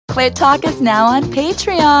Clit Talk is now on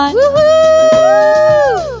Patreon.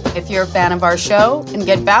 Woohoo! If you're a fan of our show and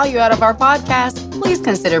get value out of our podcast, please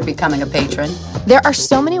consider becoming a patron. There are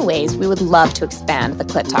so many ways we would love to expand the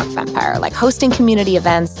Clit Talk Vampire, like hosting community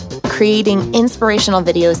events, creating inspirational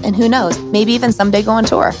videos, and who knows, maybe even someday go on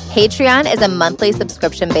tour. Patreon is a monthly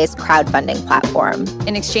subscription-based crowdfunding platform.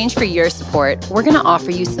 In exchange for your support, we're going to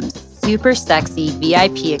offer you some super sexy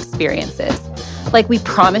VIP experiences. Like we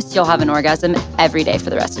promise you'll have an orgasm every day for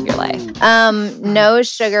the rest of your life. No,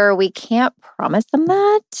 sugar, we can't promise them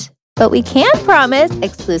that. But we can promise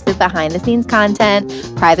exclusive behind-the-scenes content,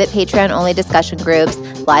 private Patreon-only discussion groups,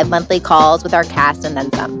 live monthly calls with our cast, and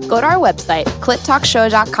then some. Go to our website,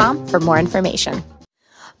 clittalkshow.com, for more information.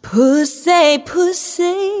 Pussy,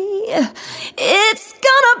 pussy, it's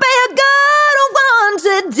gonna be a good one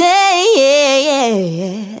today,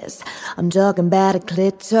 yes. I'm talking about a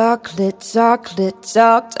clit talk, clit talk, clit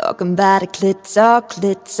talk. Talking about a clit talk,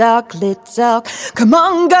 clit talk, clit talk. Come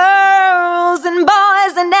on, girls and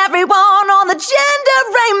boys and everyone on the gender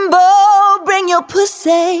rainbow, bring your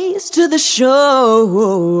pussies to the show.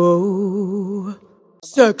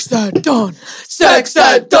 Sex at dawn, sex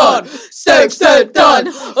at dawn, sex at dawn.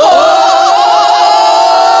 Oh!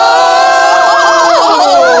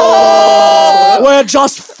 We're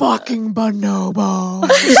just fucking bonobos.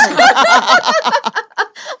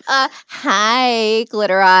 Hi,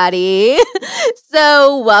 Glitterati.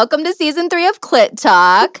 So, welcome to season 3 of Clit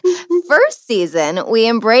Talk. First season, we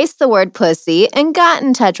embraced the word pussy and got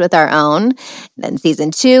in touch with our own. Then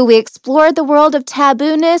season 2, we explored the world of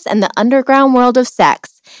tabooness and the underground world of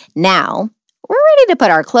sex. Now, we're ready to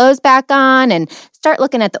put our clothes back on and start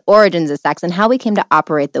looking at the origins of sex and how we came to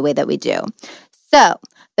operate the way that we do. So,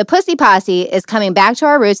 the Pussy Posse is coming back to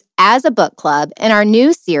our roots as a book club in our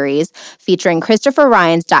new series featuring Christopher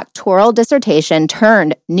Ryan's doctoral dissertation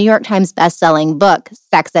turned New York Times bestselling book,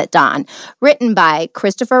 Sex at Dawn, written by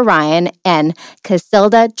Christopher Ryan and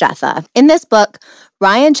Casilda Jetha. In this book,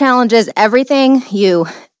 Ryan challenges everything you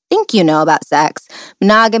think you know about sex,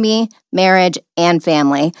 monogamy, marriage, and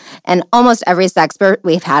family. And almost every sexpert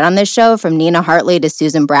we've had on this show, from Nina Hartley to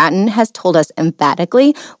Susan Bratton, has told us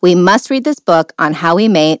emphatically we must read this book on how we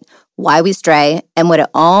mate, why we stray, and what it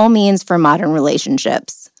all means for modern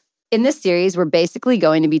relationships. In this series, we're basically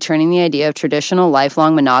going to be turning the idea of traditional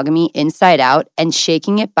lifelong monogamy inside out and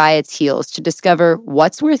shaking it by its heels to discover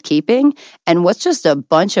what's worth keeping and what's just a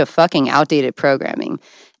bunch of fucking outdated programming.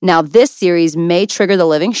 Now, this series may trigger the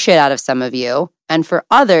living shit out of some of you, and for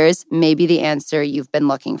others, may be the answer you've been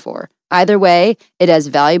looking for. Either way, it has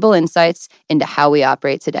valuable insights into how we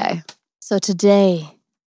operate today. So today,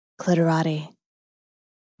 Clitorati,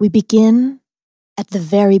 we begin at the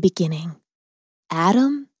very beginning.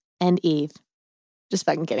 Adam and Eve. Just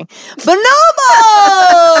fucking kidding. Bonobos!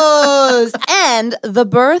 And the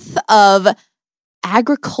birth of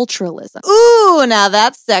agriculturalism. Ooh, now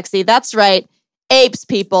that's sexy. That's right. Apes,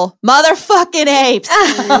 people. Motherfucking apes.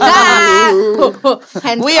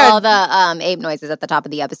 Hence all the ape noises at the top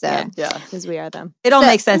of the episode. Yeah, because we are them. It all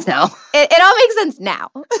makes sense now. It all makes sense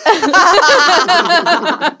now.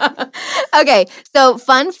 Okay, so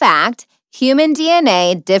fun fact, human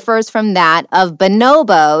DNA differs from that of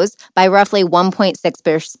bonobos by roughly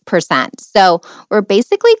 1.6%. So we're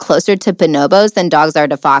basically closer to bonobos than dogs are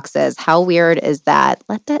to foxes. How weird is that?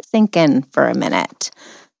 Let that sink in for a minute.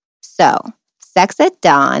 So, Sex at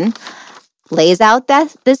Dawn lays out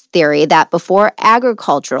this theory that before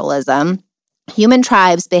agriculturalism, human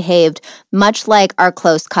tribes behaved much like our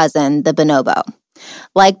close cousin, the bonobo.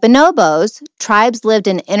 Like bonobos, tribes lived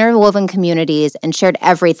in interwoven communities and shared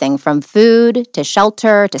everything from food to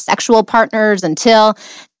shelter to sexual partners until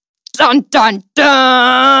dun dun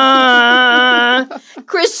dun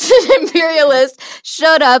Christian imperialists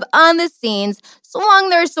showed up on the scenes, swung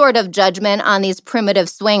their sword of judgment on these primitive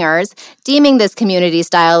swingers, deeming this community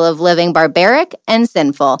style of living barbaric and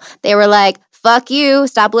sinful. They were like, fuck you,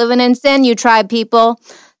 stop living in sin, you tribe people.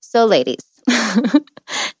 So ladies,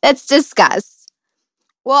 let's discuss.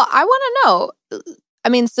 Well, I want to know,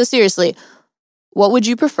 so seriously, what would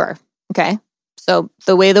you prefer? Okay. So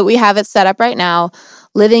the way that we have it set up right now,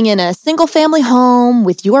 living in a single family home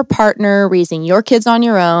with your partner, raising your kids on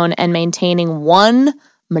your own, and maintaining one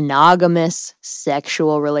monogamous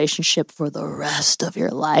sexual relationship for the rest of your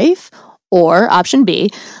life. Or option B,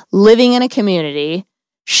 living in a community,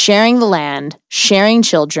 sharing the land, sharing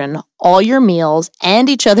children, all your meals, and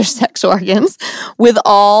each other's sex organs with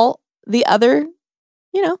all the other,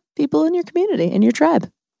 people in your community, in your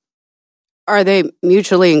tribe. Are they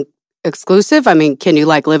mutually exclusive? I mean, can you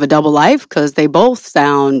like live a double life? Because they both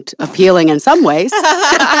sound appealing in some ways.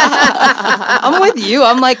 I'm with you.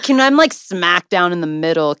 I'm like smack down in the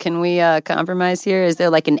middle. Can we compromise here? Is there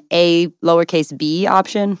like an A lowercase b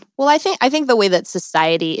option? Well, I think the way that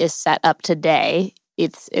society is set up today,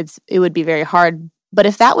 it would be very hard. But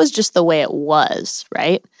if that was just the way it was,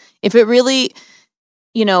 right? If it really,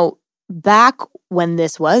 back when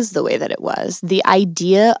this was the way that it was, the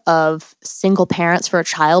idea of single parents for a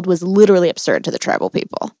child was literally absurd to the tribal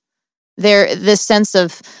people. This sense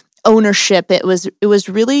of ownership, it was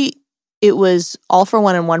all for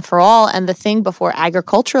one and one for all. And the thing before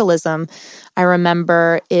agriculturalism, I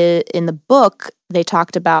remember in the book, they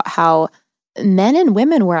talked about how men and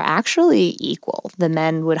women were actually equal. The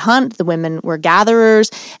men would hunt, the women were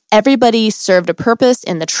gatherers. Everybody served a purpose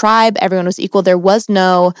in the tribe. Everyone was equal. There was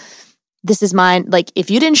no, this is mine. Like,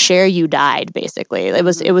 if you didn't share, you died, basically. It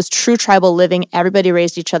was true tribal living. Everybody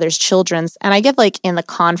raised each other's children. And I get like in the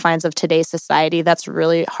confines of today's society, that's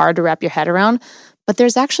really hard to wrap your head around. But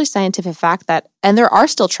there's actually scientific fact that, and there are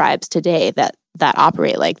still tribes today that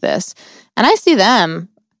operate like this. And I see them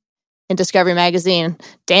in Discovery Magazine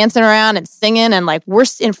dancing around and singing, and like we're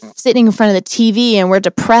sitting in front of the TV and we're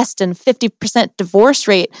depressed and 50% divorce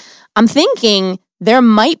rate. I'm thinking there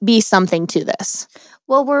might be something to this.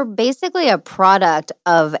 Well, we're basically a product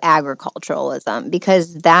of agriculturalism,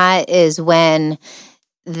 because that is when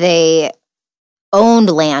they owned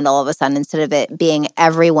land all of a sudden instead of it being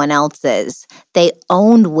everyone else's. They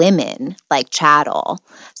owned women like chattel.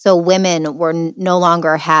 So women were no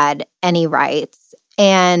longer had any rights.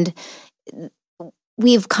 And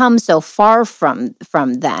we've come so far from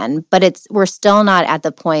then, but we're still not at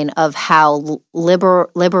the point of how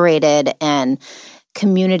liberated and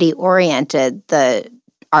community-oriented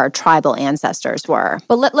our tribal ancestors were.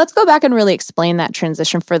 But let's go back and really explain that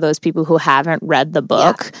transition for those people who haven't read the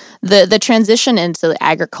book. Yeah. The transition into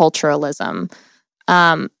agriculturalism.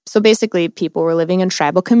 So basically, people were living in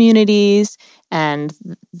tribal communities, and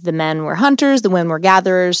the men were hunters, the women were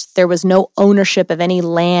gatherers. There was no ownership of any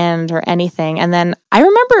land or anything. And then I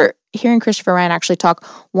remember hearing Christopher Ryan actually talk,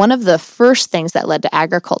 one of the first things that led to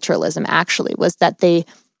agriculturalism actually was that they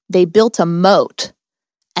built a moat,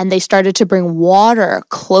 and they started to bring water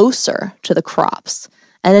closer to the crops.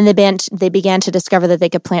 And then they began to discover that they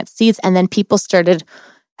could plant seeds, and then people started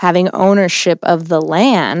having ownership of the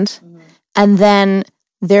land. Mm-hmm. And then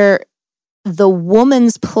the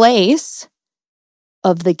woman's place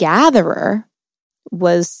of the gatherer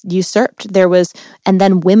was usurped. And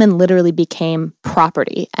then women literally became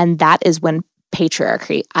property. And that is when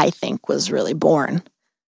patriarchy, I think, was really born.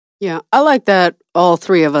 Yeah, I like that all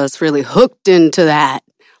three of us really hooked into that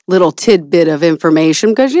little tidbit of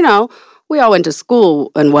information because, we all went to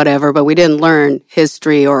school and whatever, but we didn't learn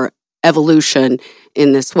history or evolution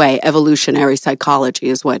in this way. Evolutionary psychology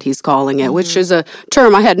is what he's calling it, which is a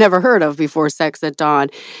term I had never heard of before Sex at Dawn.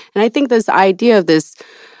 And I think this idea of this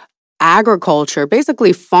agriculture,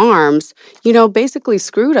 basically farms, basically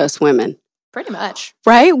screwed us women. Pretty much.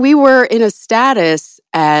 Right? We were in a status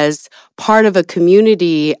as part of a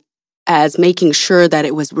community as making sure that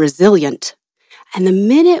it was resilient. And the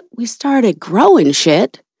minute we started growing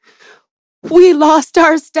shit, we lost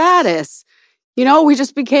our status. We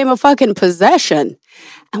just became a fucking possession.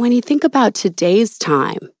 And when you think about today's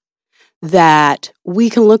time, that we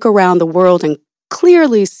can look around the world and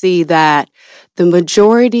clearly see that the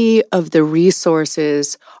majority of the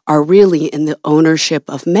resources are really in the ownership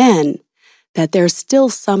of men, that there's still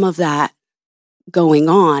some of that going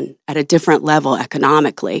on at a different level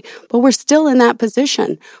economically, but we're still in that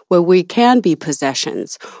position where we can be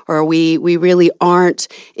possessions, or we really aren't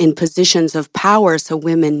in positions of power, so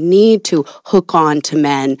women need to hook on to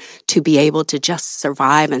men to be able to just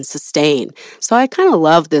survive and sustain. So I kind of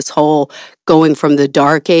love this whole going from the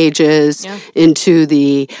dark ages into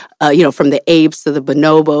the, from the apes to the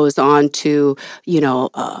bonobos on to,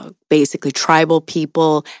 basically tribal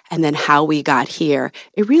people, and then how we got here.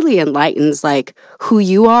 It really enlightens like who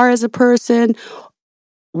you are as a person,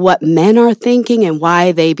 what men are thinking and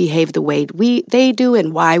why they behave the way they do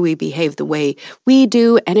and why we behave the way we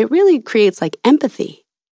do. And it really creates like empathy.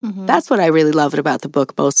 Mm-hmm. That's what I really loved about the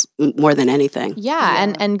book more than anything.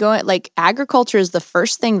 Yeah. And going like agriculture is the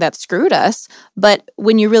first thing that screwed us. But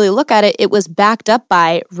when you really look at it, it was backed up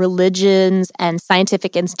by religions and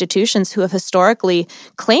scientific institutions who have historically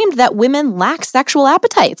claimed that women lack sexual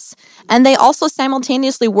appetites. And they also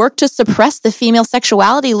simultaneously work to suppress the female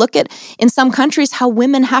sexuality. Look at, in some countries, how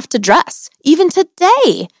women have to dress, even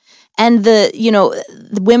today. And the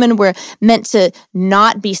women were meant to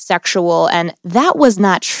not be sexual. And that was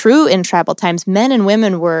not true in tribal times. Men and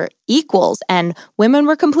women were equals and women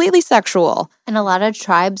were completely sexual. And a lot of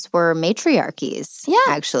tribes were matriarchies,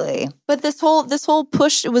 actually. But this whole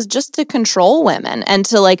push was just to control women and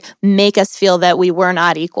to like make us feel that we were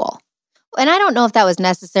not equal. And I don't know if that was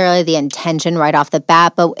necessarily the intention right off the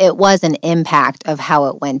bat, but it was an impact of how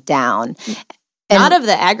it went down. Not of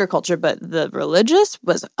the agriculture, but the religious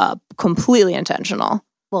was completely intentional.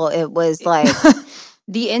 Well, it was like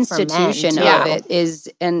the institution men, of it is,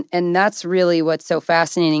 and that's really what's so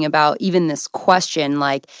fascinating about even this question,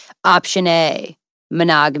 like option A,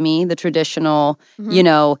 monogamy, the traditional,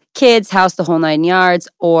 kids, house, the whole 9 yards,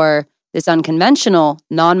 or this unconventional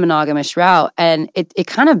non-monogamous route. And it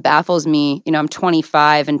kind of baffles me. I'm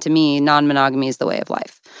 25, and to me, non-monogamy is the way of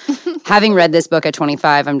life. Having read this book at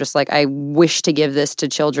 25, I'm just like, I wish to give this to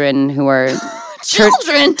children who are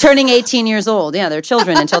turning 18 years old. Yeah, they're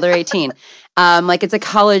children until they're 18. Like it's a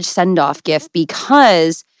college send-off gift,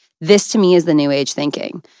 because this to me is the new age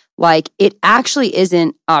thinking. Like it actually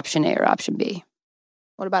isn't option A or option B.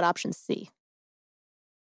 What about option C?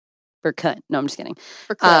 For clit. No, I'm just kidding.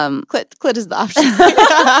 For clit. Clit is the option.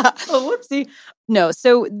 Oh, whoopsie. No,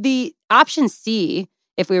 so the option C,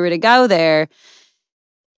 if we were to go there,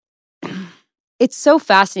 it's so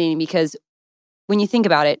fascinating because when you think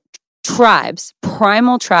about it, tribes,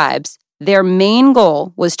 primal tribes, their main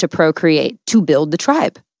goal was to procreate, to build the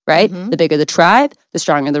tribe, right? Mm-hmm. The bigger the tribe, the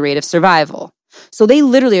stronger the rate of survival. So they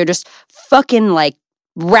literally are just fucking like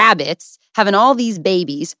rabbits, having all these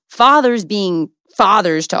babies, fathers being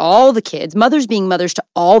fathers to all the kids, mothers being mothers to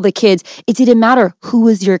all the kids. It didn't matter who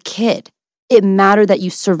was your kid. It mattered that you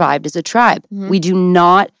survived as a tribe. Mm-hmm. We do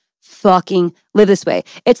not fucking live this way.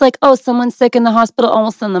 It's like, oh, someone's sick in the hospital, oh,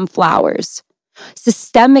 we'll send them flowers.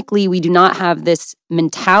 Systemically, we do not have this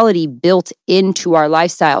mentality built into our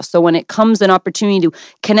lifestyle. So when it comes an opportunity to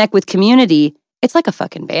connect with community, it's like a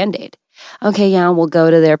fucking Band-Aid. Okay, yeah, we'll go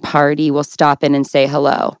to their party. We'll stop in and say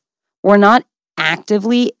hello. We're not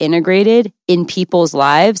actively integrated in people's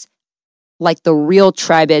lives like the real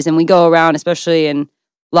tribe is. And we go around, especially in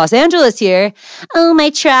Los Angeles here, oh, my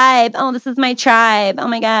tribe. Oh, this is my tribe. Oh,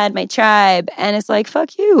 my God, my tribe. And it's like,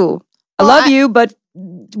 fuck you. I love you, but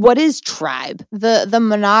what is tribe? The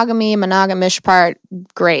monogamish part,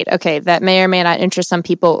 great. Okay, that may or may not interest some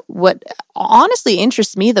people. What honestly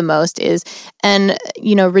interests me the most is, and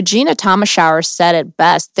Regina Thomasschauer said it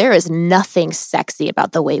best, there is nothing sexy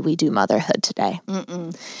about the way we do motherhood today.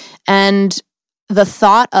 Mm-mm. And the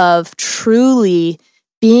thought of truly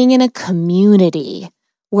being in a community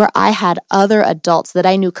where I had other adults that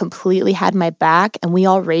I knew completely had my back and we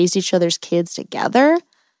all raised each other's kids together,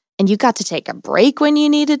 and you got to take a break when you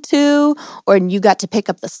needed to, or you got to pick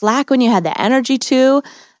up the slack when you had the energy to.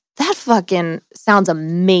 That fucking sounds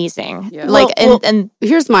amazing. Yeah. And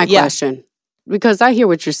here's my question, because I hear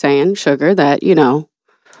what you're saying, Sugar, that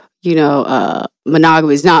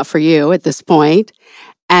monogamy is not for you at this point,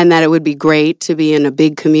 and that it would be great to be in a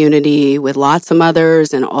big community with lots of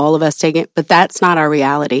mothers and all of us taking it, but that's not our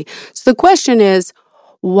reality. So the question is,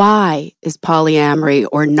 why is polyamory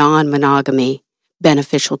or non-monogamy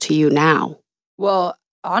beneficial to you now? Well,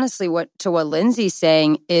 honestly, what Lindsay's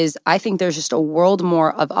saying is, I think there's just a world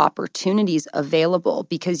more of opportunities available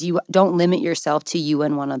because you don't limit yourself to you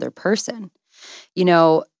and one other person.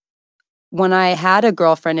 When I had a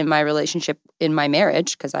girlfriend in my relationship, in my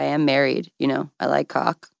marriage, because I am married, I like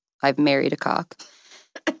cock. I've married a cock.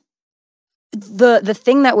 The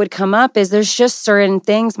thing that would come up is there's just certain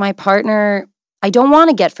things my partner, I don't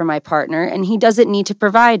want to get for my partner, and he doesn't need to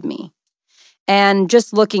provide me. And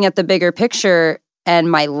just looking at the bigger picture and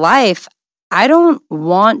my life, I don't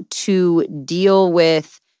want to deal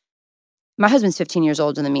with, my husband's 15 years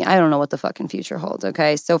older than me. I don't know what the fucking future holds,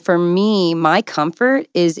 okay? So for me, my comfort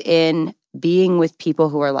is in being with people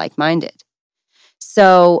who are like-minded.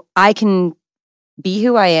 So I can be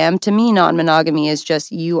who I am. To me, non-monogamy is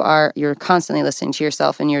just you're constantly listening to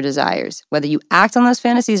yourself and your desires. Whether you act on those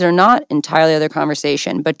fantasies or not, entirely other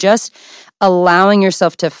conversation. But just allowing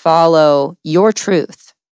yourself to follow your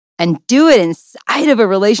truth and do it inside of a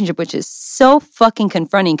relationship, which is so fucking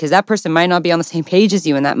confronting because that person might not be on the same page as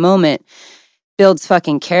you in that moment, builds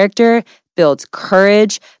fucking character, builds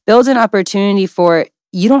courage, builds an opportunity for,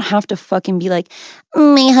 you don't have to fucking be like,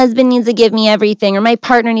 my husband needs to give me everything, or my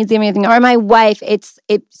partner needs to give me everything, or my wife. It's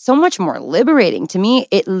so much more liberating. To me,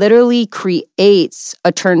 it literally creates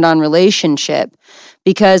a turned-on relationship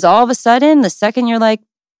because all of a sudden, the second you're like,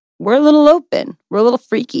 we're a little open, we're a little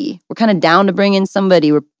freaky, we're kind of down to bring in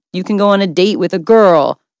somebody, you can go on a date with a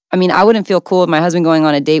girl. I mean, I wouldn't feel cool with my husband going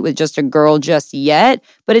on a date with just a girl just yet,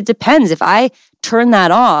 but it depends. If I turn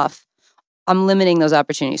that off, I'm limiting those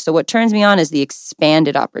opportunities. So what turns me on is the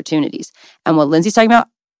expanded opportunities. And what Lindsay's talking about,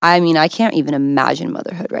 I mean, I can't even imagine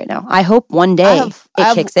motherhood right now. I hope one day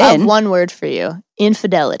it kicks in. I have one word for you: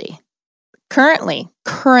 infidelity. Currently,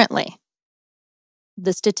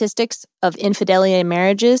 the statistics of infidelity in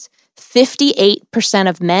marriages, 58%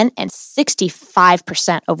 of men and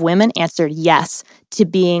 65% of women answered yes to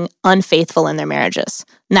being unfaithful in their marriages.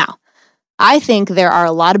 Now, I think there are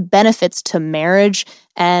a lot of benefits to marriage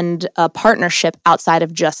and a partnership outside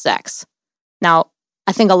of just sex. Now,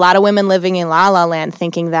 I think a lot of women living in La La Land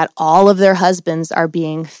thinking that all of their husbands are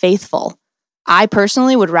being faithful. I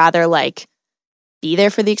personally would rather be there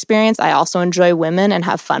for the experience. I also enjoy women and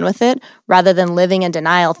have fun with it, rather than living in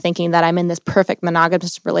denial thinking that I'm in this perfect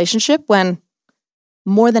monogamous relationship when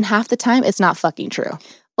more than half the time it's not fucking true.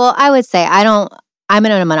 Well, I would say I'm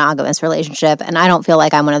in a monogamous relationship, and I don't feel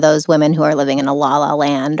like I'm one of those women who are living in a La La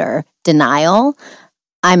Land or denial.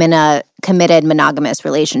 I'm in a committed monogamous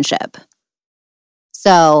relationship.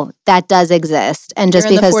 So that does exist. And just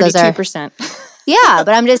because those are 42%. Yeah,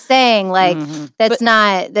 but I'm just saying, that's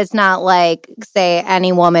not like, say,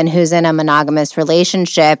 any woman who's in a monogamous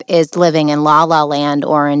relationship is living in La La Land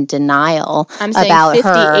or in denial about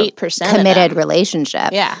her committed relationship.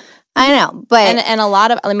 Yeah. I know, but... And a lot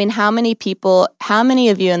of, how many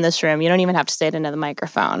of you in this room, you don't even have to say it into the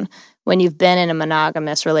microphone, when you've been in a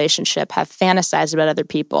monogamous relationship, have fantasized about other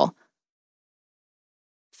people?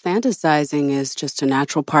 Fantasizing is just a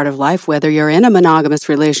natural part of life, whether you're in a monogamous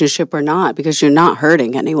relationship or not, because you're not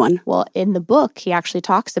hurting anyone. Well, in the book, he actually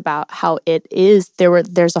talks about how it is. There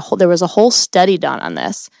was a whole study done on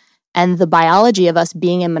this, and the biology of us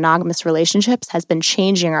being in monogamous relationships has been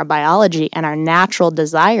changing our biology and our natural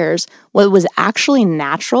desires. What was actually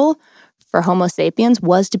natural for Homo sapiens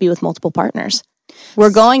was to be with multiple partners.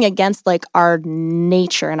 We're going against our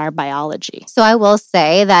nature and our biology. So I will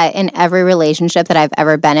say that in every relationship that I've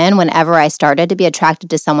ever been in, whenever I started to be attracted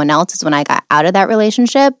to someone else is when I got out of that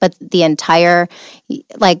relationship. But the entire,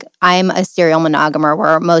 I'm a serial monogamer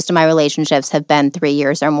where most of my relationships have been 3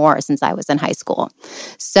 years or more since I was in high school.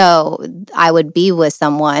 So I would be with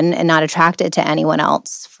someone and not attracted to anyone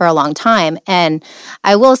else for a long time. And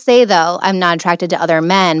I will say, though, I'm not attracted to other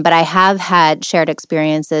men, but I have had shared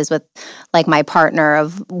experiences with my partner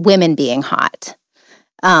of women being hot,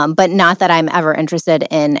 but not that I'm ever interested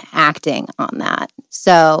in acting on that.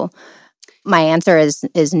 So my answer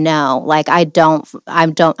is no.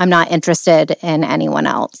 I'm not interested in anyone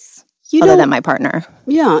else other than my partner.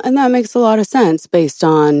 Yeah, and that makes a lot of sense based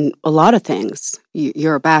on a lot of things.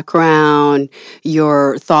 Your background,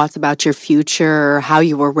 your thoughts about your future, how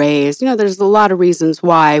you were raised. There's a lot of reasons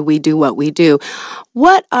why we do what we do.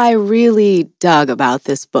 What I really dug about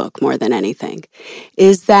this book more than anything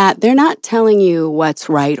is that they're not telling you what's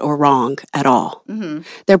right or wrong at all. Mm-hmm.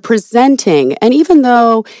 They're presenting, and even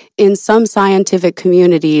though in some scientific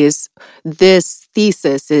communities this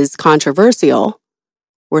thesis is controversial,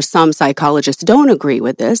 where some psychologists don't agree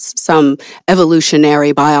with this, some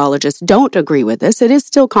evolutionary biologists don't agree with this, it is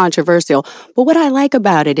still controversial. But what I like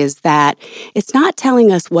about it is that it's not telling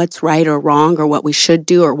us what's right or wrong or what we should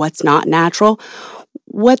do or what's not natural.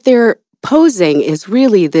 What they're posing is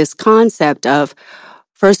really this concept of,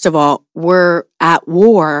 first of all, we're at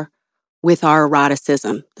war with our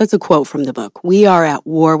eroticism. That's a quote from the book. We are at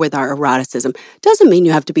war with our eroticism. Doesn't mean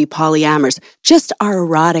you have to be polyamorous. Just our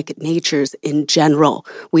erotic natures in general,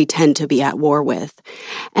 we tend to be at war with.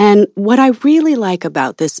 And what I really like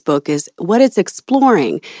about this book is what it's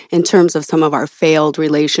exploring in terms of some of our failed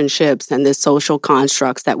relationships and the social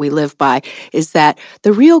constructs that we live by is that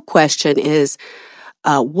the real question is,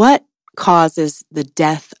 what causes the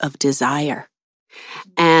death of desire?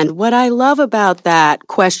 And what I love about that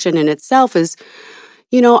question in itself is,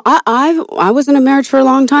 I was in a marriage for a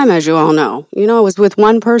long time, as you all know. I was with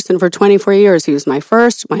one person for 24 years. He was my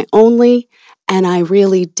first, my only, and I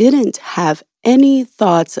really didn't have any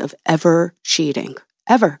thoughts of ever cheating,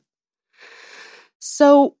 ever.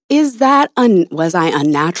 So was I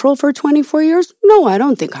unnatural for 24 years? No, I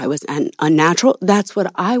don't think I was unnatural. That's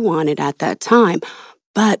what I wanted at that time.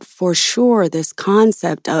 But for sure, this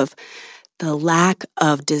concept of the lack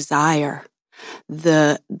of desire,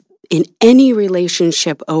 in any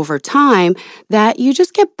relationship over time, that you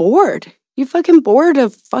just get bored. You're fucking bored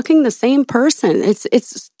of fucking the same person.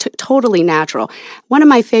 It's totally natural. One of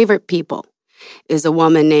my favorite people is a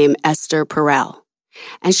woman named Esther Perel.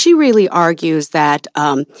 And she really argues that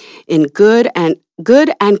in good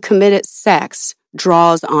and committed sex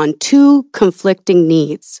draws on two conflicting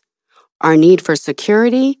needs: our need for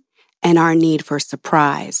security and our need for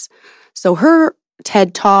surprise. So her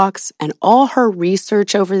TED Talks and all her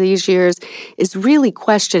research over these years is really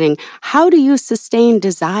questioning, how do you sustain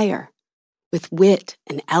desire with wit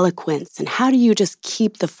and eloquence? And how do you just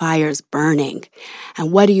keep the fires burning?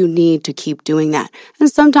 And what do you need to keep doing that?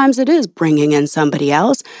 And sometimes it is bringing in somebody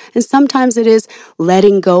else. And sometimes it is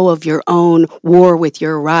letting go of your own war with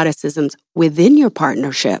your eroticisms within your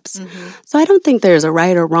partnerships. So I don't think there's a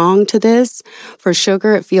right or wrong to this. For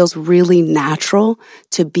Sugar, it feels really natural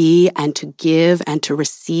to be and to give and to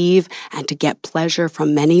receive and to get pleasure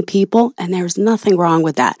from many people. And there's nothing wrong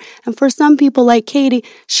with that. And for some people like Katie,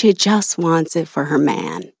 she just wants it for her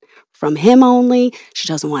man. From him only. She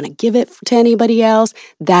doesn't want to give it to anybody else.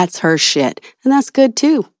 That's her shit. And that's good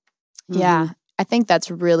too. Yeah, I think that's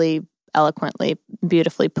really eloquently,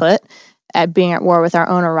 beautifully put. At being at war with our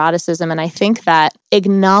own eroticism. And I think that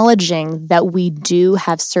acknowledging that we do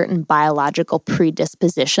have certain biological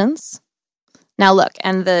predispositions. Now look,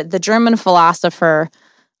 and the German philosopher,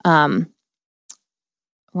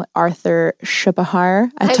 Arthur Schopenhauer.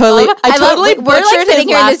 I totally butchered we're like sitting his here in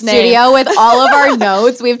the last name. studio with all of our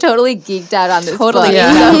notes. We've totally geeked out on this book.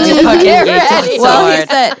 Yeah. So just get ready.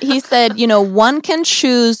 Well, he said, one can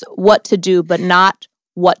choose what to do, but not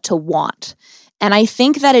what to want. And I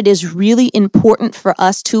think that it is really important for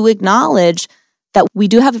us to acknowledge that we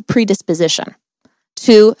do have a predisposition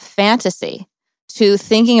to fantasy, to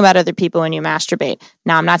thinking about other people when you masturbate.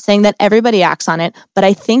 Now, I'm not saying that everybody acts on it, but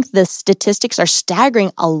I think the statistics are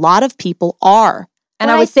staggering. A lot of people are. And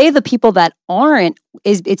I would say the people that aren't,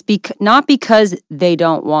 not because they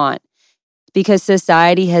don't want, because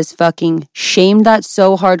society has fucking shamed that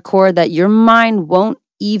so hardcore that your mind won't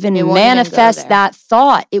even manifest that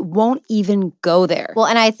thought. It won't even go there. Well,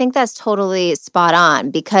 and I think that's totally spot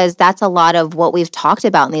on, because that's a lot of what we've talked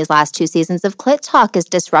about in these last 2 seasons of Clit Talk, is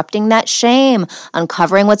disrupting that shame,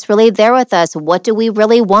 uncovering what's really there with us. What do we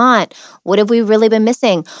really want? What have we really been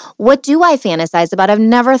missing? What do I fantasize about? I've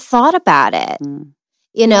never thought about it.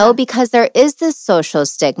 Because there is this social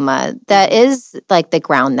stigma that is like the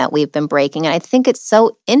ground that we've been breaking. And I think it's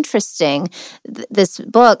so interesting. This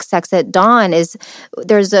book, Sex at Dawn,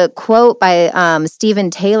 there's a quote by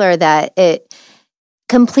Stephen Taylor that it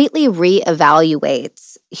completely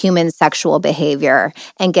reevaluates human sexual behavior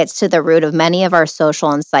and gets to the root of many of our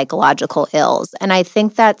social and psychological ills. And I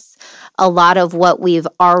think that's a lot of what we've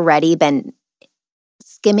already been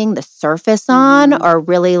skimming the surface on, or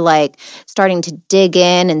really like starting to dig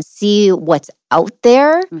in and see what's out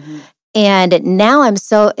there. And now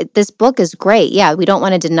this book is great. Yeah, we don't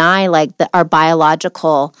want to deny like our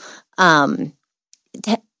biological, the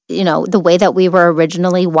way that we were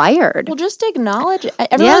originally wired. Well, just acknowledge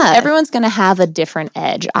everyone's going to have a different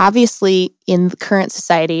edge. Obviously, in the current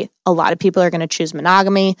society, a lot of people are going to choose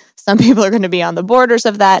monogamy. Some people are going to be on the borders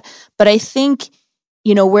of that. But I think,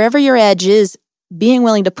 wherever your edge is, being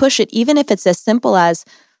willing to push it, even if it's as simple as,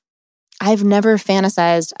 I've never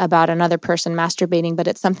fantasized about another person masturbating, but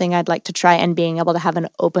it's something I'd like to try, and being able to have an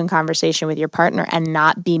open conversation with your partner and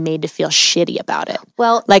not be made to feel shitty about it.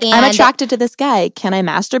 Well, I'm attracted to this guy. Can I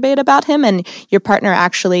masturbate about him? And your partner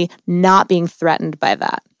actually not being threatened by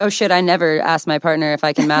that. Oh shit, I never asked my partner if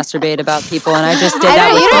I can masturbate about people, and I just did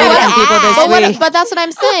that with 3 different people this week. But that's what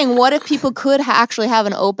I'm saying. What if people could actually have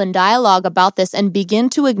an open dialogue about this and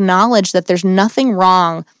begin to acknowledge that there's nothing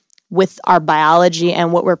wrong with our biology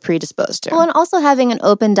and what we're predisposed to? Well, and also having an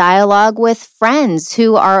open dialogue with friends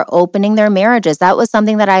who are opening their marriages. That was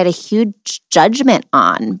something that I had a huge judgment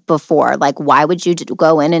on before. Like, why would you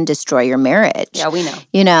go in and destroy your marriage? Yeah, we know.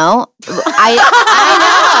 I know.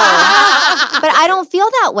 But I don't feel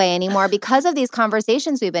that way anymore because of these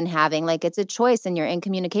conversations we've been having. Like, it's a choice and you're in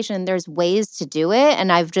communication and there's ways to do it. And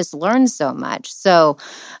I've just learned so much. So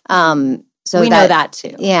we know that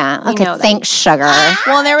too. Yeah. Okay. Thanks, Sugar.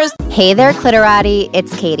 Well, there was... Hey there, Clitorati.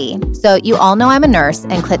 It's Katie. So you all know I'm a nurse,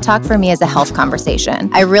 and Clit Talk for me is a health conversation.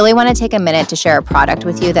 I really want to take a minute to share a product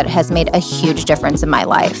with you that has made a huge difference in my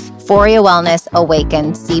life. Foria Wellness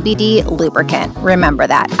Awaken CBD Lubricant. Remember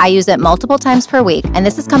that. I use it multiple times per week, and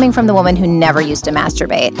this is coming from the woman who never used to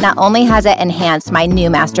masturbate. Not only has it enhanced my new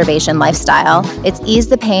masturbation lifestyle, it's eased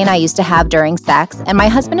the pain I used to have during sex, and my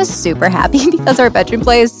husband is super happy because our bedroom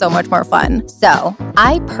play is so much more fun. So,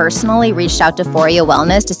 I personally reached out to Foria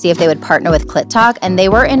Wellness to see if they would partner with Clit Talk, and they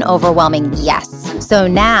were an overwhelming yes. So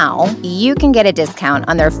now, you can get a discount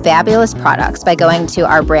on their fabulous products by going to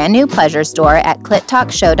our brand new pleasure store at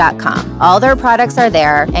clittalkshow.com. All their products are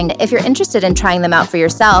there, and if you're interested in trying them out for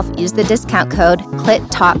yourself, use the discount code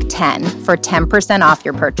CLITTALK10 for 10% off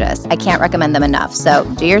your purchase. I can't recommend them enough, so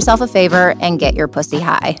do yourself a favor and get your pussy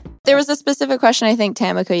high. There was a specific question, I think,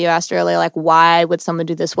 Tamika, you asked earlier, like, why would someone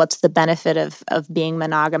do this? What's the benefit of being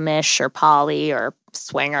monogamish or poly or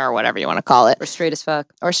swinger or whatever you want to call it? Or straight as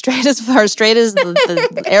fuck. Or straight as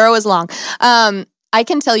the arrow is long. I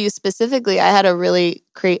can tell you specifically, I had a really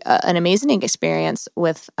an amazing experience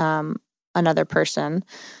with another person,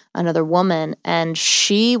 another woman, and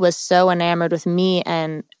she was so enamored with me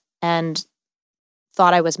and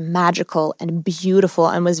thought I was magical and beautiful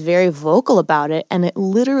and was very vocal about it. And it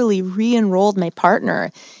literally re-enrolled my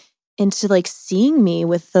partner into like seeing me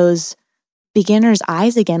with those beginner's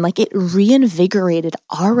eyes again. Like it reinvigorated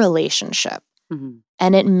our relationship. Mm-hmm.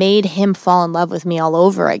 And it made him fall in love with me all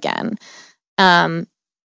over again.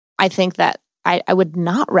 I think that I would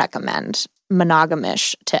not recommend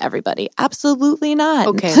monogamish to everybody. Absolutely not.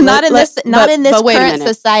 Okay, not in this current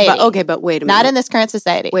society. But wait a minute. Not in this current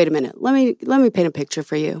society. Wait a minute. Let me paint a picture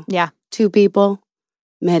for you. Yeah. 2 people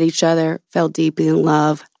met each other, fell deeply in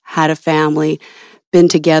love, had a family, been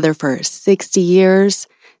together for 60 years,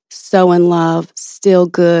 so in love, still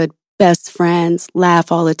good, best friends,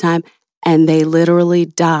 laugh all the time, and they literally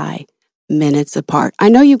die minutes apart. I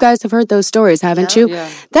know you guys have heard those stories, haven't you? Yeah.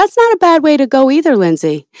 That's not a bad way to go either,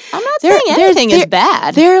 Lindsay. I'm not saying anything is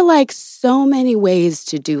bad. There are like so many ways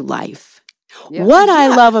to do life. Yeah. What I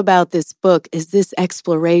love about this book is this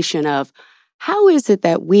exploration of how is it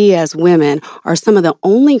that we as women are some of the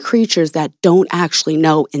only creatures that don't actually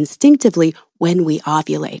know instinctively when we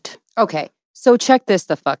ovulate. Okay, so check this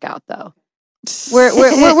the fuck out, though.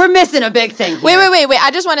 We're missing a big thing here. Wait.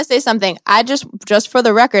 I just want to say something. Just for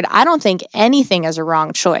the record, I don't think anything is a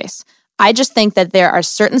wrong choice. I just think that there are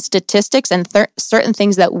certain statistics and certain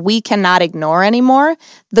things that we cannot ignore anymore.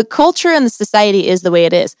 The culture and the society is the way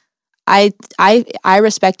it is. I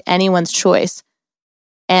respect anyone's choice.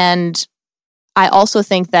 And I also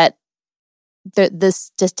think that the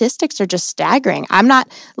statistics are just staggering.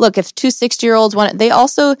 Look, if 2 60-year-olds want it, they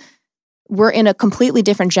also were in a completely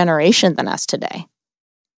different generation than us today.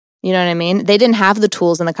 You know what I mean? They didn't have the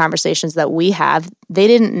tools and the conversations that we have. They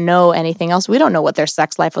didn't know anything else. We don't know what their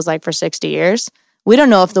sex life was like for 60 years. We don't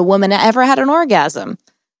know if the woman ever had an orgasm.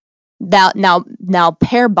 Now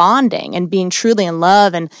pair bonding and being truly in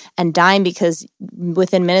love and dying because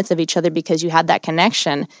within minutes of each other because you had that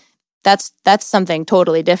connection, that's something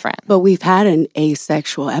totally different. But we've had an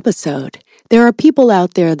asexual episode. There are people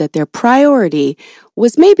out there that their priority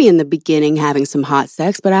was maybe in the beginning having some hot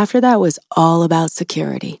sex, but after that was all about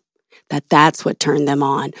security. That's what turned them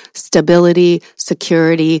on. Stability,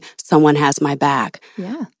 security, someone has my back.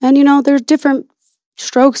 Yeah. And there's different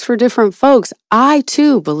strokes for different folks. I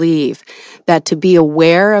too believe that to be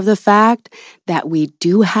aware of the fact that we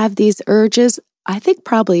do have these urges, I think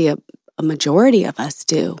probably a majority of us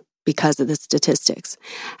do, because of the statistics,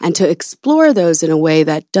 and to explore those in a way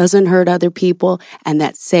that doesn't hurt other people and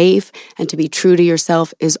that's safe and to be true to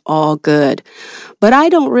yourself is all good. But I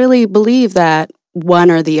don't really believe that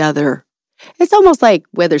one or the other. It's almost like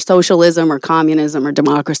whether socialism or communism or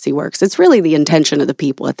democracy works. It's really the intention of the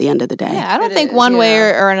people at the end of the day. Yeah, I don't think one way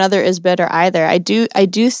or another is better either. I do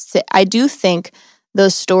think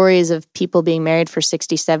those stories of people being married for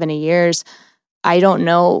 60, 70 years, I don't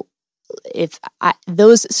know if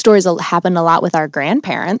those stories happen a lot with our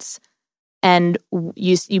grandparents. And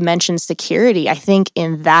you mentioned security. I think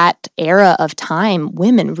in that era of time,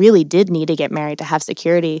 women really did need to get married to have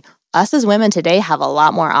security. Us as women today have a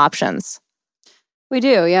lot more options. We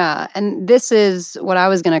do, yeah. And this is what I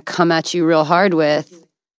was going to come at you real hard with.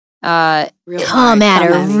 Come at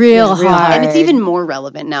her real hard. And it's even more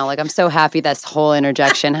relevant now. Like, I'm so happy this whole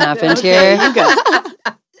interjection happened here.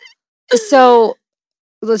 So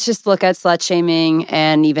let's just look at slut shaming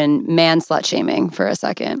and even man slut shaming for a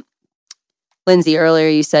second. Lindsay, earlier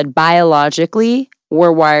you said biologically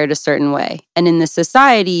we're wired a certain way. And in this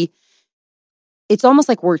society, it's almost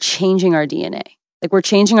like we're changing our DNA. Like we're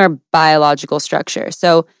changing our biological structure.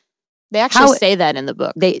 So they actually say that in the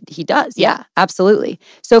book. He does, yeah, absolutely.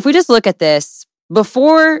 So if we just look at this,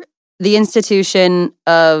 before the institution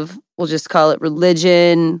of, we'll just call it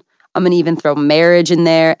religion, I'm going to even throw marriage in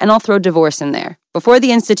there, and I'll throw divorce in there. Before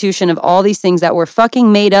the institution of all these things that were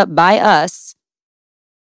fucking made up by us,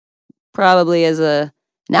 probably as an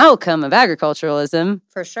outcome of agriculturalism.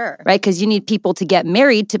 For sure. Right? Because you need people to get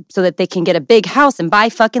married so that they can get a big house and buy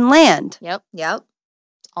fucking land. Yep.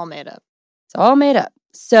 It's all made up. It's all made up.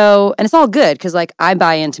 So, and it's all good because, like, I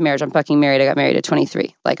buy into marriage. I'm fucking married. I got married at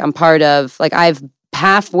 23. Like, I'm part of, like, I've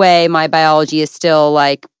halfway my biology is still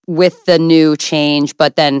like with the new change,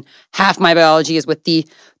 but then half my biology is with the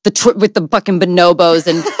fucking bonobos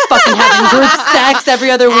and fucking having group sex every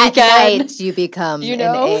other weekend. At night, you become You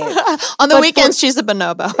know? an ape. On the weekends, she's a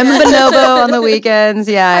bonobo. I'm a bonobo on the weekends.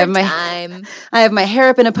 Yeah, I Time. have my hair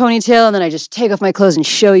up in a ponytail, and then I just take off my clothes and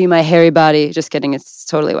show you my hairy body. Just kidding, it's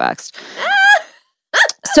totally waxed.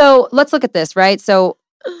 So let's look at this, right? So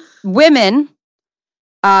women,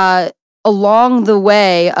 along the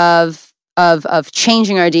way of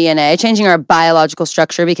changing our DNA, changing our biological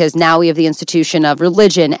structure, because now we have the institution of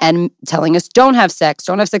religion and telling us don't have sex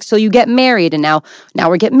till you get married, and now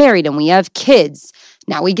we get married and we have kids.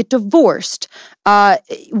 Now we get divorced.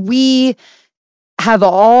 We have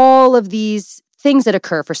all of these things that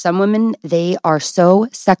occur. For some women, they are so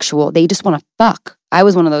sexual. They just want to fuck. I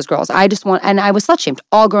was one of those girls. And I was slut-shamed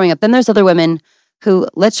all growing up. Then there's other women who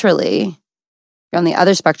literally, you're on the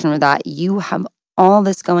other spectrum of that. You have all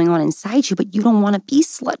this going on inside you, but you don't want to be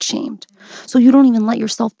slut-shamed. So you don't even let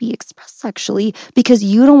yourself be expressed sexually because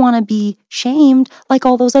you don't want to be shamed like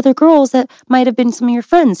all those other girls that might have been some of your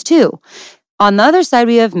friends too. On the other side,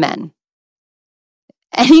 we have men.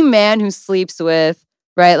 Any man who sleeps with,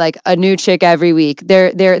 right, like a new chick every week,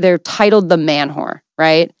 they're titled the man whore,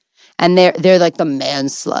 right? And they're like the man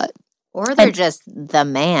slut. Or they're just the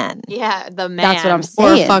man. Yeah, the man. That's what I'm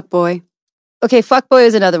Or saying. a fuckboy. Okay, fuckboy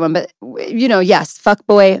is another one, but yes,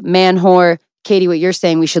 fuckboy, man whore. Katie, what you're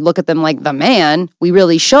saying, we should look at them like the man. We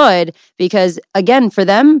really should, because again, for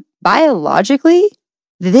them, biologically,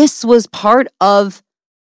 this was part of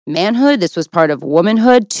manhood. This was part of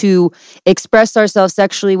womanhood to express ourselves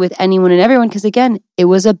sexually with anyone and everyone, because again, it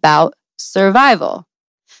was about survival.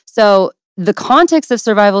 So the context of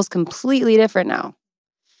survival is completely different now.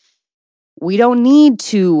 We don't need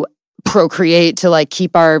to procreate to like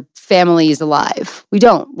keep our families alive. We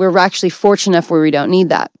don't. We're actually fortunate enough where we don't need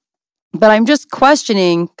that. But I'm just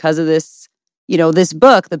questioning, because of this, this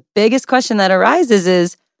book, the biggest question that arises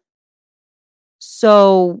is,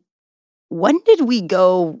 so when did we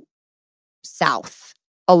go south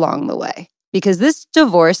along the way? Because this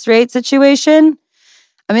divorce rate situation,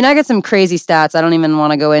 I mean, I got some crazy stats. I don't even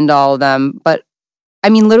want to go into all of them, but I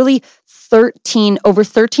mean, literally over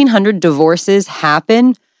 1,300 divorces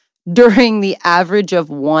happen during the average of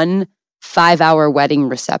one 5-hour wedding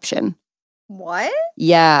reception. What?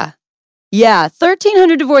 Yeah.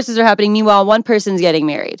 1,300 divorces are happening. Meanwhile, one person's getting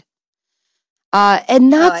married.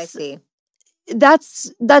 And that's... Oh, I see.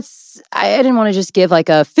 I didn't want to just give like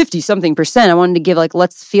a 50-something%. I wanted to give like,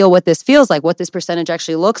 let's feel what this feels like, what this percentage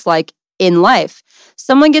actually looks like in life.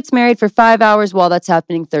 Someone gets married for 5 hours. While that's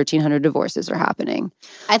happening, 1,300 divorces are happening.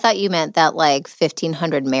 I thought you meant that like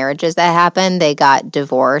 1,500 marriages that happened, they got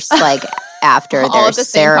divorced like after All their at the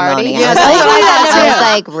same party? ceremony. Yeah, I was that's like, what I thought, I was too.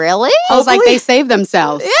 like, really? I was like, they saved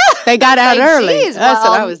themselves. Yeah. They got out Like, early. geez, That's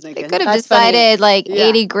what I well, was They thinking. could have That's funny. decided like Yeah.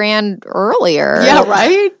 80 grand earlier. Yeah,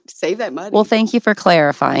 right? Save that money. Well, thank you for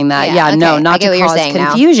clarifying that. Yeah, Yeah, no, okay. I not get to what you're cause saying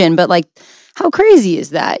now. confusion, but like, how crazy is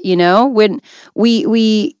that? When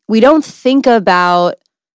we don't think about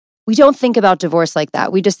divorce like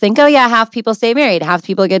that. We just think, oh yeah, half people stay married, half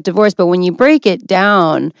people get divorced. But when you break it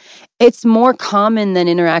down, it's more common than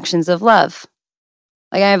interactions of love.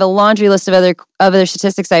 Like I have a laundry list of other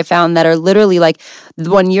statistics I found that are literally like,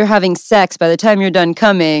 when you're having sex, by the time you're done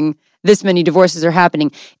coming, this many divorces are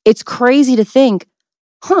happening. It's crazy to think,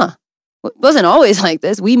 it wasn't always like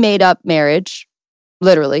this. We made up marriage,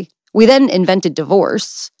 literally. We then invented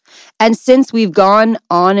divorce. And since we've gone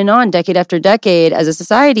on and on, decade after decade, as a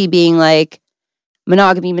society being like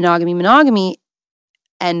monogamy,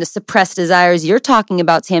 and the suppressed desires you're talking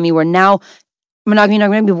about, Tammy, we're now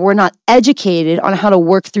monogamy, we're not educated on how to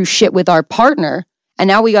work through shit with our partner. And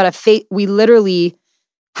now we literally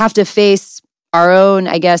have to face our own,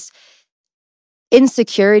 I guess,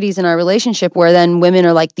 insecurities in our relationship, where then women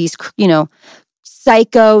are like these,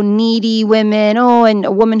 psycho, needy women. Oh, and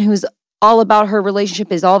a woman who's all about her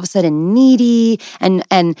relationship is all of a sudden needy and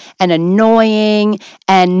annoying,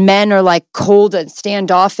 and men are like cold and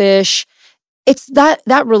standoffish. It's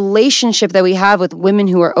that relationship that we have with women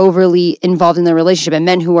who are overly involved in their relationship and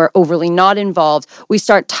men who are overly not involved. We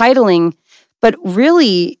start titling, but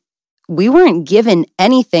really, we weren't given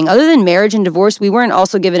anything other than marriage and divorce. We weren't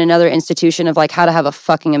also given another institution of like how to have a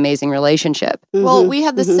fucking amazing relationship. Well, we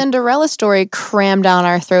had the Cinderella story crammed down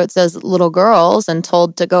our throats as little girls and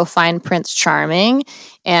told to go find Prince Charming.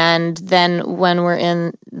 And then when we're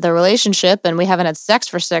in the relationship and we haven't had sex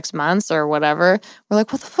for 6 months or whatever, we're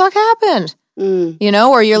like, what the fuck happened?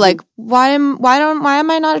 Or you're like, why am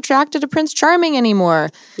I not attracted to Prince Charming anymore?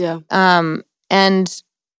 Yeah. And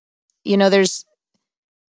there's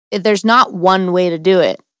there's not one way to do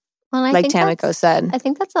it, Well, I like think Tamiko said. I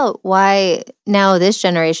think that's why now this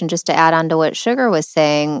generation, just to add on to what Sugar was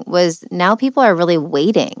saying, was now people are really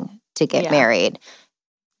waiting to get married,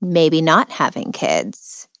 maybe not having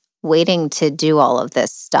kids, waiting to do all of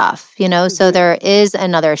this stuff, you know? So there is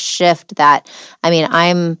another shift that, I mean,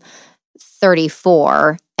 I'm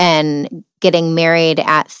 34 and getting married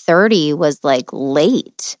at 30 was like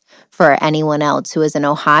late for anyone else who was in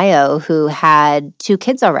Ohio who had 2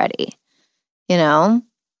 kids already, you know?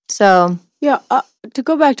 So, Yeah, to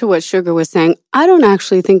go back to what Sugar was saying, I don't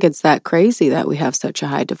actually think it's that crazy that we have such a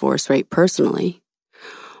high divorce rate personally.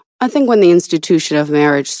 I think when the institution of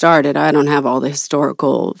marriage started, I don't have all the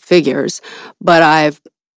historical figures, but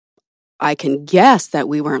I can guess that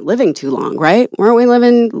we weren't living too long, right?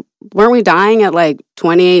 Weren't we dying at like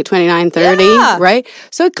 28, 29, 30, right?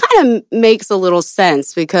 So it kind of makes a little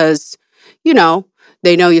sense because, you know,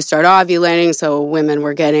 they know you start ovulating, so women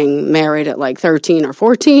were getting married at like 13 or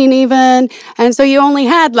 14 even. And so you only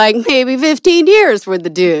had like maybe 15 years with the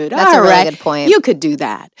dude. That's a really good point. You could do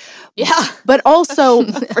that. Yeah. But also,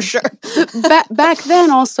 For sure. back then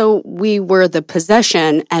also, we were the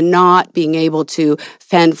possession and not being able to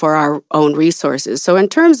fend for our own resources. So in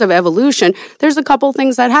terms of evolution, there's a couple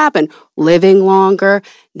things that happen. Living longer,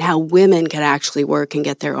 now women can actually work and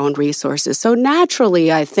get their own resources. So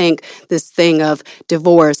naturally, I think this thing of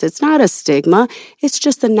divorce, it's not a stigma. It's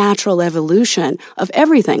just the natural evolution of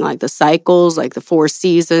everything, like the cycles, like the 4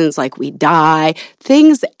 seasons, like we die.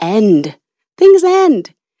 Things end. Things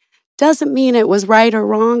end. Doesn't mean it was right or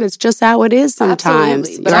wrong. It's just how it is sometimes.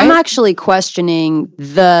 Absolutely. But right? I'm actually questioning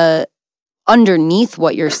the underneath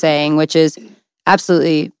what you're saying, which is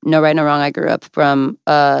absolutely no right, no wrong. I grew up from,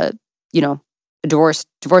 a divorced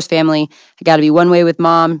family. I got to be one way with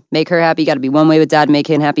mom, make her happy. Got to be one way with dad, make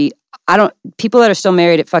him happy. People that are still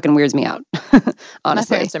married, it fucking weirds me out.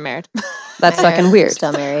 Honestly. My parents are married. That's fucking weird.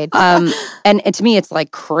 Still married. And to me, it's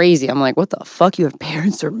like crazy. I'm like, what the fuck? You have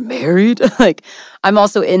parents that are married? Like, I'm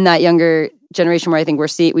also in that younger generation where I think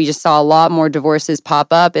we just saw a lot more divorces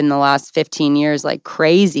pop up in the last 15 years, like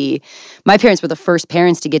crazy. My parents were the first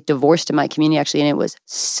parents to get divorced in my community, actually, and it was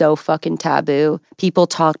so fucking taboo. People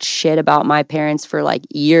talked shit about my parents for like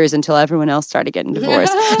years until everyone else started getting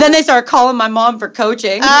divorced. Then they started calling my mom for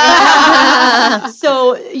coaching.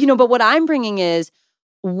 So, but what I'm bringing is,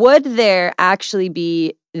 would there actually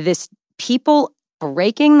be this people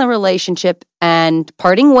breaking the relationship and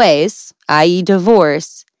parting ways, i.e.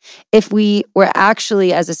 divorce, if we were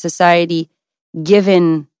actually, as a society,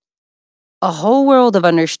 given a whole world of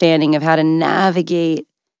understanding of how to navigate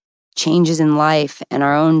changes in life and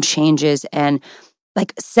our own changes? And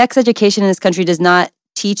like, sex education in this country does not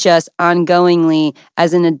teach us ongoingly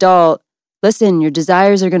as an adult, listen, your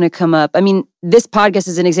desires are going to come up. I mean, this podcast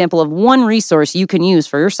is an example of one resource you can use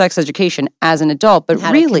for your sex education as an adult, but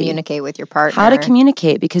how really, to communicate with your partner. how to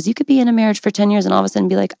communicate, because you could be in a marriage for 10 years and all of a sudden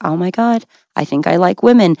be like, oh my God, I think I like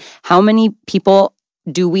women. How many people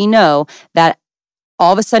do we know that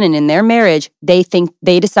all of a sudden in their marriage, they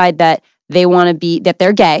decide that they want to be, that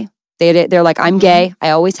they're gay. They're like, I'm gay. I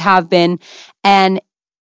always have been. And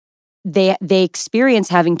they experience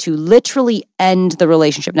having to literally end the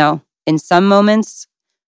relationship. Now, in some moments,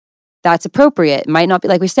 that's appropriate. It might not be,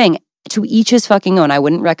 like we're saying, to each his fucking own. I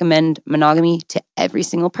wouldn't recommend monogamy to every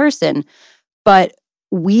single person, but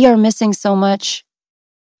we are missing so much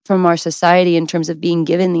from our society in terms of being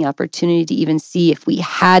given the opportunity to even see if we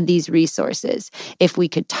had these resources, if we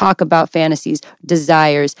could talk about fantasies,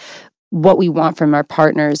 desires, what we want from our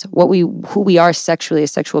partners, who we are sexually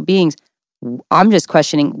as sexual beings. I'm just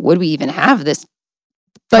questioning, would we even have this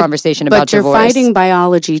conversation about divorce? But you're fighting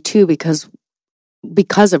biology too because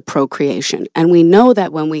of procreation. And we know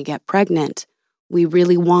that when we get pregnant, we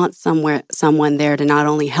really want someone there to not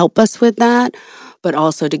only help us with that, but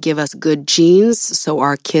also to give us good genes so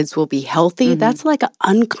our kids will be healthy. Mm-hmm. That's like an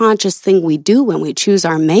unconscious thing we do when we choose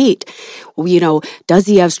our mate. Does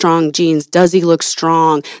he have strong genes? Does he look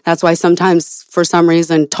strong? That's why sometimes, for some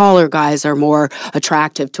reason, taller guys are more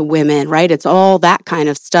attractive to women, right? It's all that kind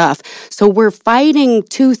of stuff. So we're fighting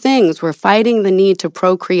 2 things. We're fighting the need to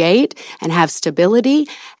procreate and have stability,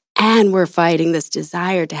 and we're fighting this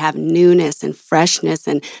desire to have newness and freshness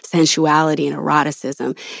and sensuality and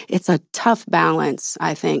eroticism. It's a tough balance,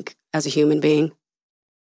 I think, as a human being.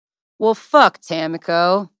 Well, fuck,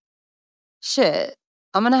 Tamiko. Shit.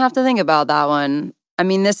 I'm going to have to think about that one. I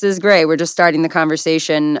mean, this is great. We're just starting the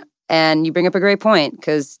conversation, and you bring up a great point,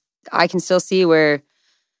 because I can still see where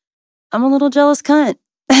I'm a little jealous cunt.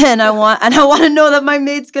 And I want to know that my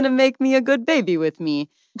mate's going to make me a good baby with me.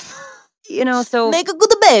 So Make a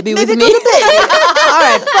good baby with me. All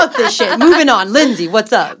right, fuck this shit. Moving on. Lindsay,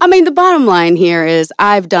 what's up? I mean, the bottom line here is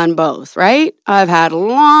I've done both, right? I've had a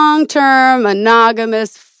long-term,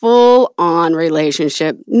 monogamous, full-on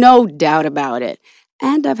relationship, no doubt about it.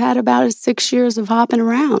 And I've had about 6 years of hopping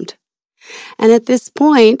around. And at this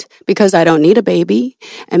point, because I don't need a baby,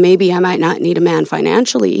 and maybe I might not need a man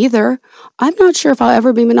financially either, I'm not sure if I'll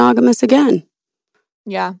ever be monogamous again.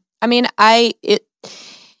 Yeah. I mean, it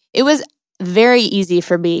was very easy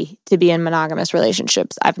for me to be in monogamous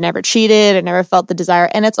relationships. I've never cheated. I never felt the desire.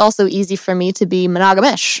 And it's also easy for me to be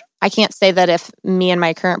monogamish. I can't say that if me and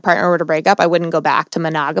my current partner were to break up, I wouldn't go back to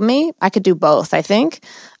monogamy. I could do both, I think.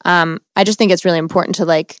 I just think it's really important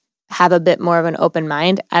to have a bit more of an open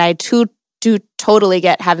mind. And I do totally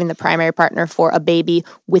get having the primary partner for a baby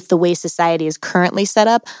with the way society is currently set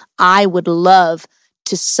up. I would love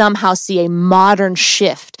to somehow see a modern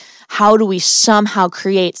shift. How do we somehow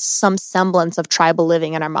create some semblance of tribal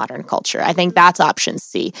living in our modern culture? I think that's option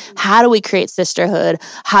C. How do we create sisterhood?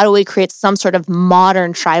 How do we create some sort of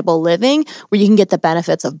modern tribal living where you can get the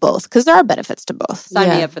benefits of both? Because there are benefits to both. Sign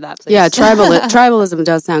me up for that, please. Yeah, tribalism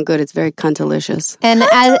does sound good. It's very cunt-delicious. And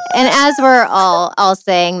as we're all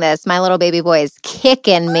saying this, my little baby boy is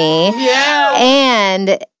kicking me. Yeah.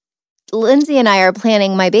 And Lindsay and I are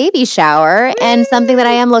planning my baby shower, and something that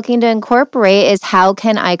I am looking to incorporate is how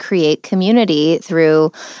can I create community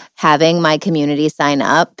through having my community sign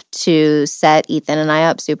up to set Ethan and I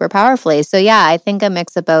up super powerfully. So yeah, I think a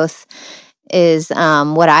mix of both is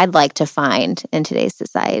what I'd like to find in today's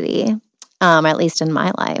society, at least in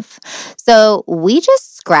my life. So we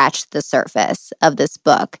just scratched the surface of this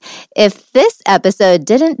book. If this episode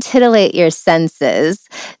didn't titillate your senses,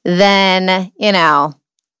 then,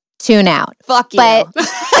 tune out. Fuck you. But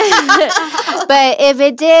if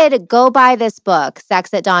it did, go buy this book,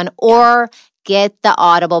 Sex at Dawn, or get the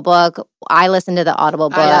Audible book. I listened to the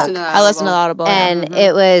Audible book. I listened to the Audible. And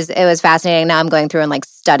it was fascinating. Now I'm going through and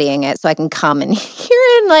studying it so I can come and hear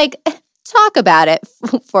it and talk about it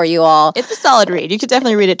for you all. It's a solid read. You could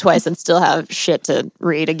definitely read it twice and still have shit to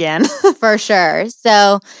read again. For sure.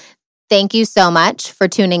 So thank you so much for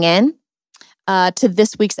tuning in to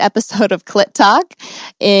this week's episode of Clit Talk.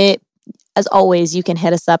 As always, you can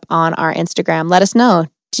hit us up on our Instagram. Let us know.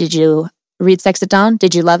 Did you read Sex at Dawn?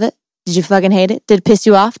 Did you love it? Did you fucking hate it? Did it piss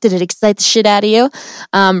you off? Did it excite the shit out of you?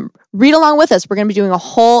 Read along with us. We're going to be doing a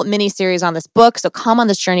whole mini-series on this book, so come on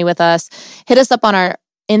this journey with us. Hit us up on our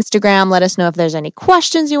Instagram. Let us know if there's any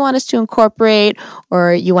questions you want us to incorporate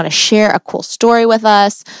or you want to share a cool story with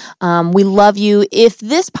us. We love you. If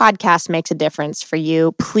this podcast makes a difference for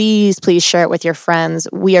you, please share it with your friends.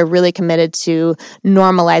 We are really committed to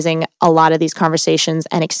normalizing a lot of these conversations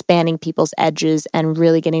and expanding people's edges and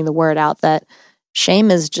really getting the word out that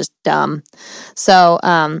shame is just dumb. So,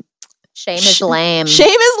 shame is lame. Shame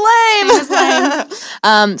is lame.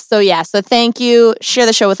 So thank you. Share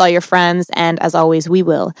the show with all your friends. And as always, we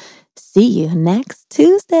will see you next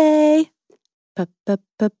Tuesday. Pussy.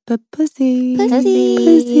 Pussy.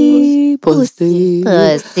 Pussy. Pussy.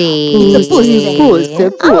 Pussy.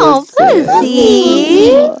 Pussy. Oh,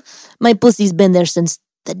 pussy. My pussy's been there since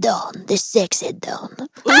the dawn, the sex at dawn.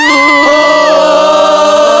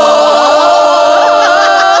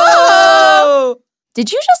 Did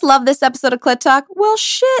you just love this episode of Clit Talk? Well,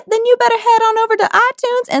 shit, then you better head on over to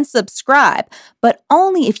iTunes and subscribe, but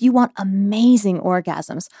only if you want amazing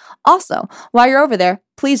orgasms. Also, while you're over there,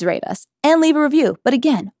 please rate us and leave a review. But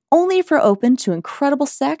again, only if you're open to incredible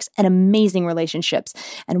sex and amazing relationships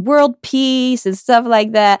and world peace and stuff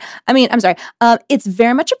like that. I'm sorry. It's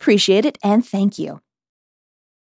very much appreciated and thank you.